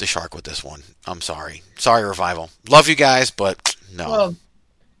they've jumped the shark with this one. I'm sorry. Sorry, Revival. Love you guys, but no. Well,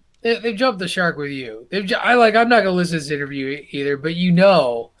 they've jumped the shark with you. I'm not going to listen to this interview either, but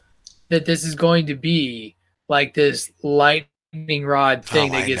that this is going to be like this lightning rod thing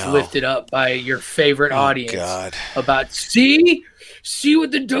that gets lifted up by your favorite audience. God. About see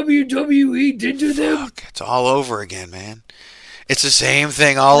what the WWE did to them. Fuck, it's all over again, man. It's the same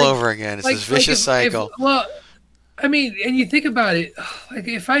thing all over again. It's this vicious cycle. And you think about it,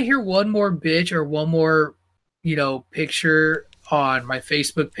 if I hear one more bitch or one more, picture on my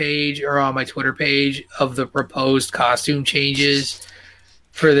Facebook page or on my Twitter page of the proposed costume changes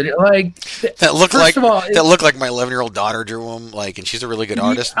for the that looked first like of all, that looked like my 11-year-old daughter drew them. And she's a really good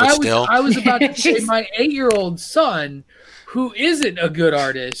artist, but still. I was about to say my 8-year-old son, who isn't a good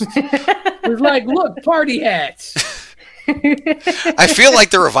artist, was like, "Look, party hats." I feel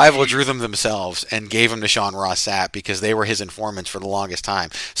like the Revival drew them themselves and gave them to Sean Ross Sapp because they were his informants for the longest time.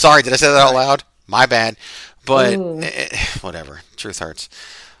 Sorry, did I say that out loud? My bad. But whatever. Truth hurts.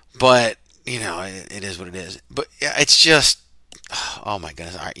 But, it is what it is. But it's just, oh my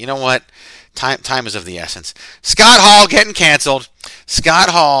goodness. All right, you know what? Time is of the essence. Scott Hall getting canceled. Scott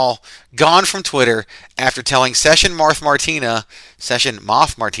Hall gone from Twitter after telling Session Moth Martina,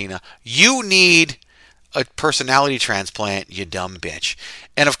 you need a personality transplant, you dumb bitch.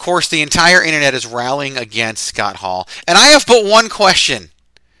 And of course, the entire internet is rallying against Scott Hall. And I have but one question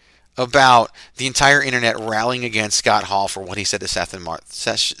about the entire internet rallying against Scott Hall for what he said to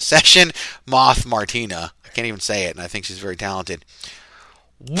Session Moth Martina. I can't even say it, and I think she's very talented.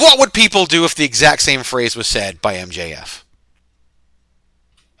 What would people do if the exact same phrase was said by MJF?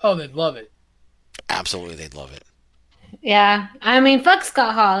 Oh, they'd love it. Absolutely, they'd love it. Yeah, I mean, fuck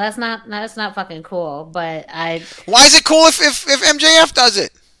Scott Hall. That's not fucking cool. But why is it cool if MJF does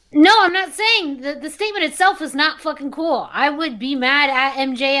it? No, I'm not saying the statement itself is not fucking cool. I would be mad at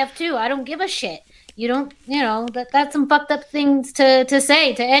MJF too. I don't give a shit. You don't, that's some fucked up things to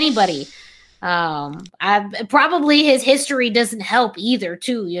say to anybody. Probably his history doesn't help either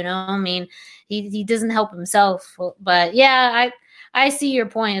too. I mean, he doesn't help himself. But yeah, I see your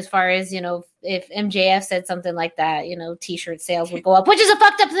point as far as, if MJF said something like that, t-shirt sales would go up, which is a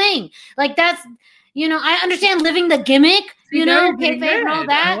fucked up thing. Like that's, I understand living the gimmick, kayfabe and all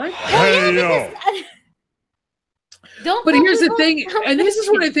that. But here's the thing, and this is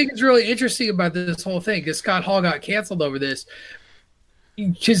what I think is really interesting about this whole thing, because Scott Hall got canceled over this,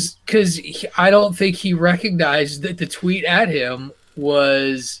 because I don't think he recognized that the tweet at him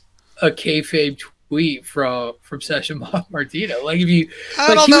was a kayfabe tweet from Session Moth Martina. Like if you,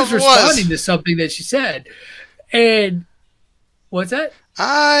 he was responding to something that she said, and what's that?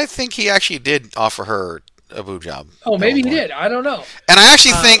 I think he actually did offer her a boob job. Oh, maybe he did. I don't know. And I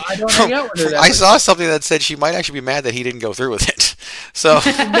actually think I saw something that said she might actually be mad that he didn't go through with it. So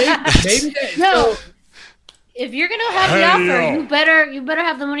maybe no. If you're gonna have the offer, you better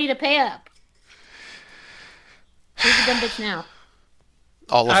have the money to pay up. Who's the dumb bitch now?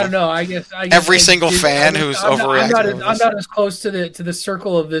 I don't know. I guess every single fan who's overreacting. I'm not as close to the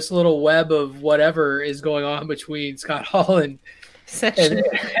circle of this little web of whatever is going on between Scott Hall and Session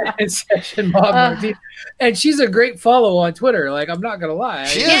Moth Martina. And she's a great follow on Twitter. Like, I'm not gonna lie.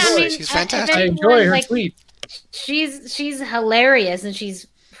 She's fantastic. I enjoy her tweet. She's hilarious and she's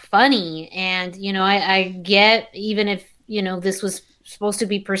funny. And I get, even if this was supposed to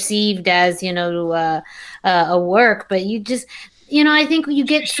be perceived as a work, but you just. I think we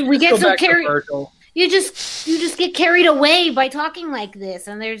get so carried. You just get carried away by talking like this,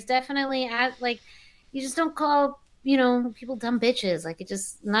 and there's definitely you just don't call people dumb bitches. Like, it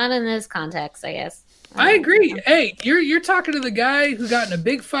just not in this context, I guess. I agree. Hey, you're talking to the guy who got in a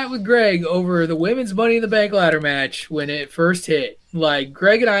big fight with Greg over the women's Money in the Bank ladder match when it first hit. Like,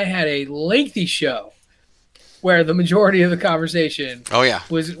 Greg and I had a lengthy show where the majority of the conversation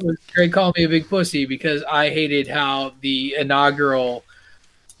was Greg calling me a big pussy because I hated how the inaugural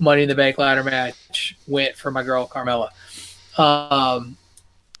Money in the Bank ladder match went for my girl Carmella.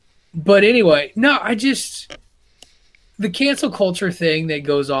 But anyway, no, the cancel culture thing that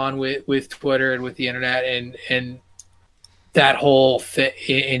goes on with Twitter and with the internet and that whole thing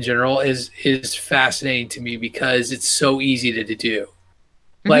in general is fascinating to me because it's so easy to do.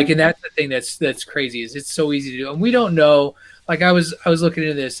 Like, and that's the thing that's crazy is it's so easy to do. And we don't know, like I was looking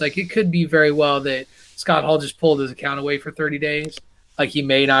into this, like it could be very well that Scott Hall just pulled his account away for 30 days. Like he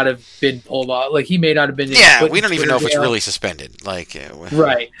may not have been pulled off. Like he may not have been. Yeah, we don't even know if it's really suspended. Like,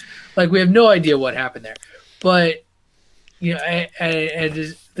 right. Like we have no idea what happened there. But, and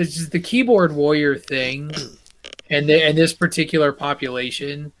just the keyboard warrior thing and this particular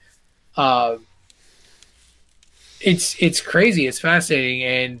population, It's crazy. It's fascinating,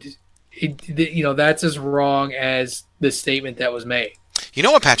 and that's as wrong as the statement that was made. You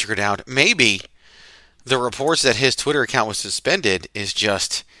know what, Patrick O'Dowd? Maybe the reports that his Twitter account was suspended is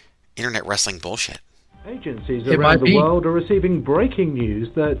just internet wrestling bullshit. Agencies around the world are receiving breaking news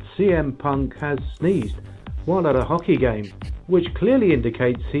that CM Punk has sneezed while at a hockey game, which clearly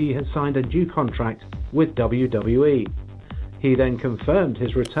indicates he has signed a new contract with WWE. He then confirmed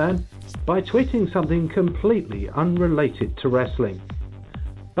his return by tweeting something completely unrelated to wrestling.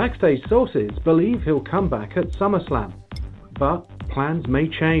 Backstage sources believe he'll come back at SummerSlam, but plans may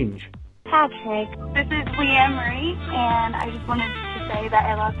change. Patrick, this is Lee Emery, and I just wanted to say that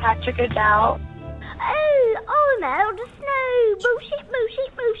I love Patrick O'Dowd. Oh no, the snow. Bullshit.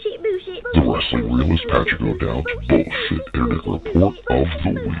 The wrestling realist Patrick O'Dowd's Bullshit Internet Report of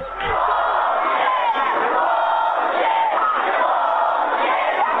the Week.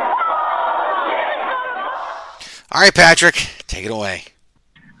 All right, Patrick, take it away.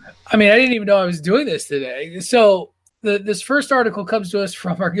 I mean, I didn't even know I was doing this today. So this first article comes to us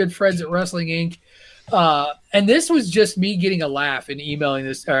from our good friends at Wrestling Inc. And this was just me getting a laugh and emailing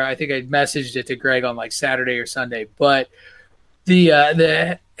this, or I think I messaged it to Greg on like Saturday or Sunday. But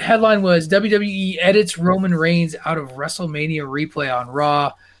the headline was WWE edits Roman Reigns out of WrestleMania replay on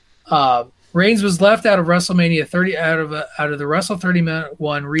Raw. Reigns was left out of WrestleMania 30 out of the Wrestle 30-minute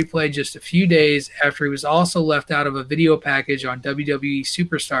one replay just a few days after he was also left out of a video package on WWE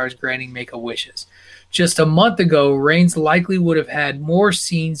Superstars granting Make-A-Wishes. Just a month ago, Reigns likely would have had more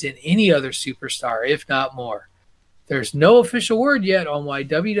scenes than any other superstar, if not more. There's no official word yet on why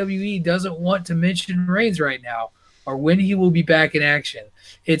WWE doesn't want to mention Reigns right now or when he will be back in action.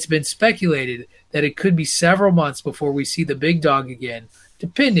 It's been speculated that it could be several months before we see the big dog again,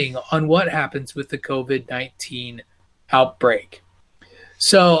 depending on what happens with the COVID-19 outbreak.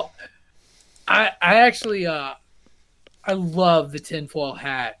 So I actually I love the tinfoil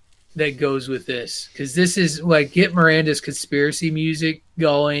hat that goes with this, because this is like, get Miranda's conspiracy music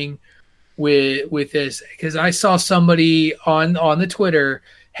going with this, because I saw somebody on the Twitter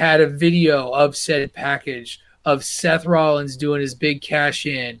had a video of said package of Seth Rollins doing his big cash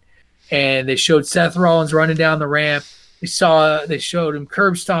in, and they showed Seth Rollins running down the ramp. They showed him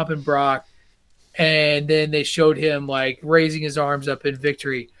curb stomping Brock, and then they showed him like raising his arms up in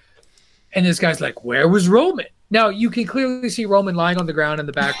victory. And this guy's like, where was Roman? Now you can clearly see Roman lying on the ground in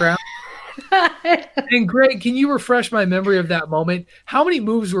the background. And Greg, can you refresh my memory of that moment? How many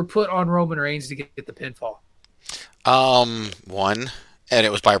moves were put on Roman Reigns to get the pinfall? One, and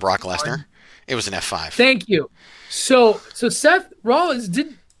it was by Brock Lesnar. It was an F5. Thank you. So Seth Rollins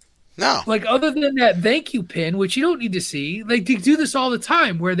didn't. No. Like, other than that thank you pin, which you don't need to see, like, they do this all the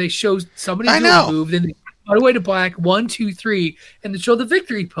time where they show somebody do a move, then they go away to black, 1, 2, 3, and they show the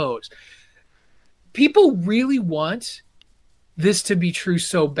victory pose. People really want this to be true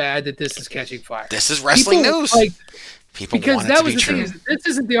so bad that this is catching fire. This is wrestling news. Like, people because want that it to was be the true. thing. This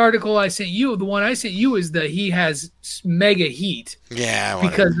isn't the article I sent you. The one I sent you is that he has mega heat. Yeah,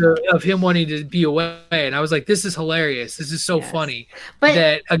 because of him wanting to be away. And I was like, this is hilarious. This is so funny. But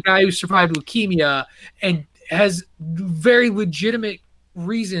that a guy who survived leukemia and has very legitimate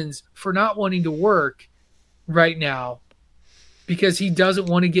reasons for not wanting to work right now because he doesn't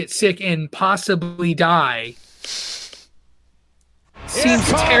want to get sick and possibly die. Seems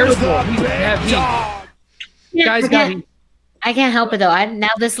terrible. He doesn't have heat. Guys got heat. I can't help it though. Now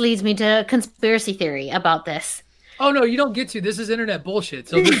this leads me to a conspiracy theory about this. Oh no, you don't get to. This is internet bullshit.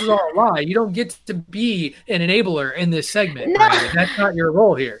 So this is all a lie. You don't get to be an enabler in this segment. No. Right? That's not your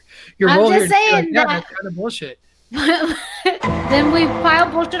role here. Your I'm role just here is saying like, yeah, that- that's kind of bullshit. Then we pile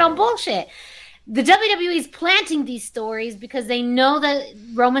bullshit on bullshit. The WWE is planting these stories because they know that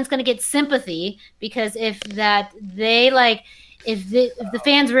Roman's going to get sympathy, because if the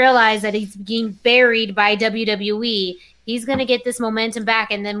fans realize that he's being buried by WWE, he's going to get this momentum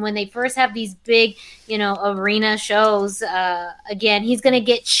back. And then when they first have these big, arena shows again, he's going to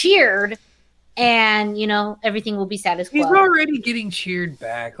get cheered, and, everything will be status quo. He's already getting cheered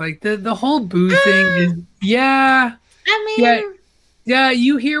back. Like the whole boo thing is, yeah. I mean, yeah,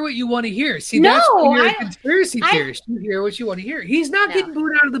 you hear what you want to hear. See, No, that's when you're a conspiracy theorist. You hear what you want to hear. He's not getting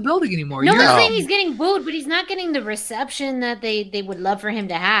booed out of the building anymore. No one's saying he's getting booed, but he's not getting the reception that they would love for him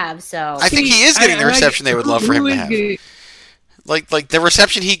to have. So I think he is getting the reception they would love for him to have. Like the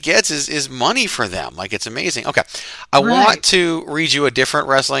reception he gets is money for them. Like, it's amazing. Okay, I want to read you a different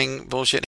wrestling bullshit